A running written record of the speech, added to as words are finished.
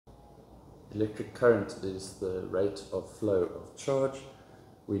Electric current is the rate of flow of charge.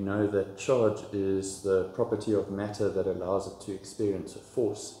 We know that charge is the property of matter that allows it to experience a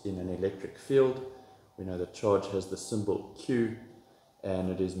force in an electric field. We know that charge has the symbol Q, and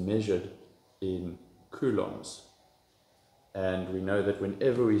it is measured in coulombs. And we know that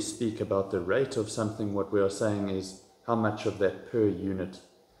whenever we speak about the rate of something, what we are saying is how much of that per unit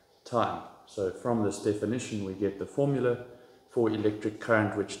time. So from this definition, we get the formula for electric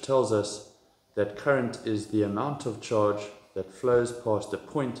current, which tells us that current is the amount of charge that flows past a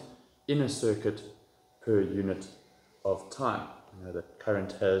point in a circuit per unit of time. We know that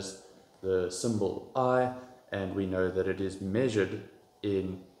current has the symbol I, and we know that it is measured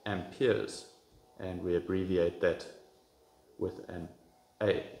in amperes, and we abbreviate that with an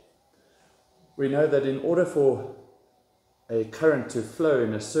A. We know that in order for a current to flow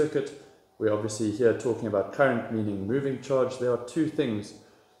in a circuit, we're obviously here talking about current, meaning moving charge. There are two things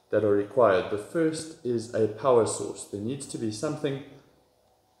that are required. The first is a power source. There needs to be something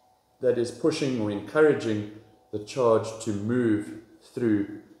that is pushing or encouraging the charge to move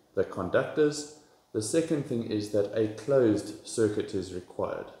through the conductors. The second thing is that a closed circuit is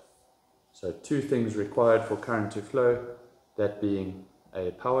required. So two things required for current to flow, that being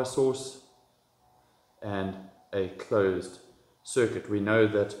a power source and a closed circuit. We know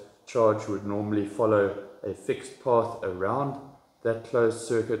that charge would normally follow a fixed path around that closed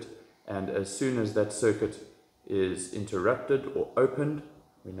circuit, and as soon as that circuit is interrupted or opened,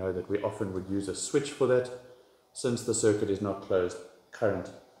 we know that we often would use a switch for that. Since the circuit is not closed,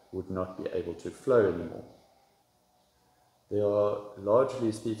 current would not be able to flow anymore.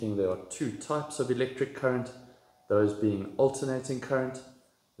 Largely speaking, there are two types of electric current, those being alternating current,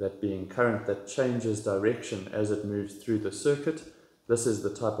 that being current that changes direction as it moves through the circuit. This is the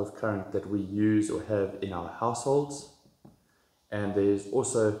type of current that we use or have in our households. And there is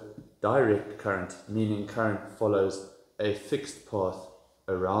also direct current, meaning current follows a fixed path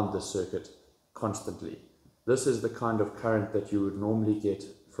around the circuit constantly. This is the kind of current that you would normally get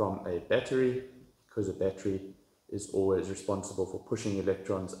from a battery, because a battery is always responsible for pushing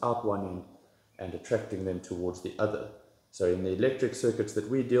electrons out one end and attracting them towards the other. So in the electric circuits that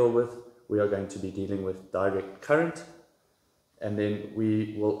we deal with, we are going to be dealing with direct current. And then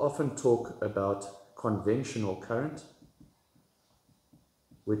we will often talk about conventional current,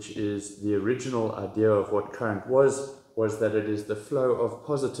 which is the original idea of what current was that it is the flow of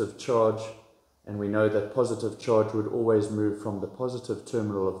positive charge, and we know that positive charge would always move from the positive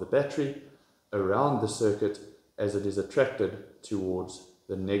terminal of the battery around the circuit as it is attracted towards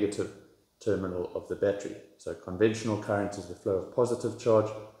the negative terminal of the battery. So conventional current is the flow of positive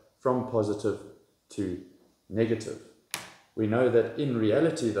charge from positive to negative. We know that in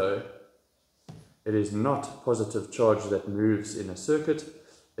reality, though, it is not positive charge that moves in a circuit.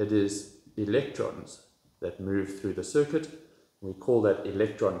 It is electrons that move through the circuit. We call that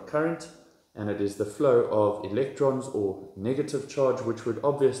electron current, and it is the flow of electrons or negative charge, which would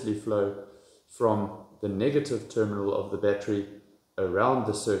obviously flow from the negative terminal of the battery around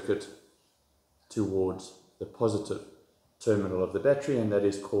the circuit towards the positive terminal of the battery, and that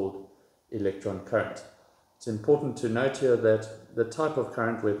is called electron current. It's important to note here that the type of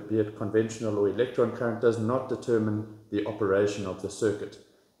current, whether be it conventional or electron current, does not determine the operation of the circuit.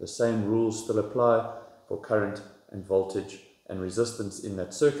 The same rules still apply for current and voltage and resistance in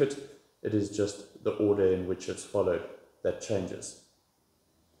that circuit. It is just the order in which it's followed that changes.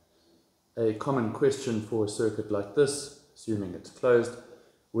 A common question for a circuit like this, assuming it's closed,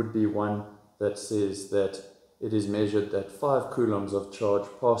 would be one that says that it is measured that 5 coulombs of charge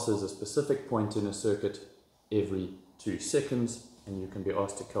passes a specific point in a circuit every 2 seconds, and you can be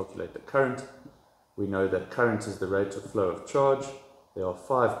asked to calculate the current. We know that current is the rate of flow of charge. There are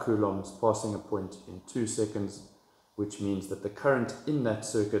 5 coulombs passing a point in 2 seconds, which means that the current in that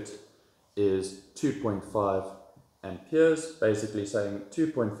circuit is 2.5 amperes, basically saying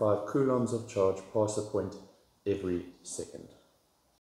 2.5 coulombs of charge pass a point every second.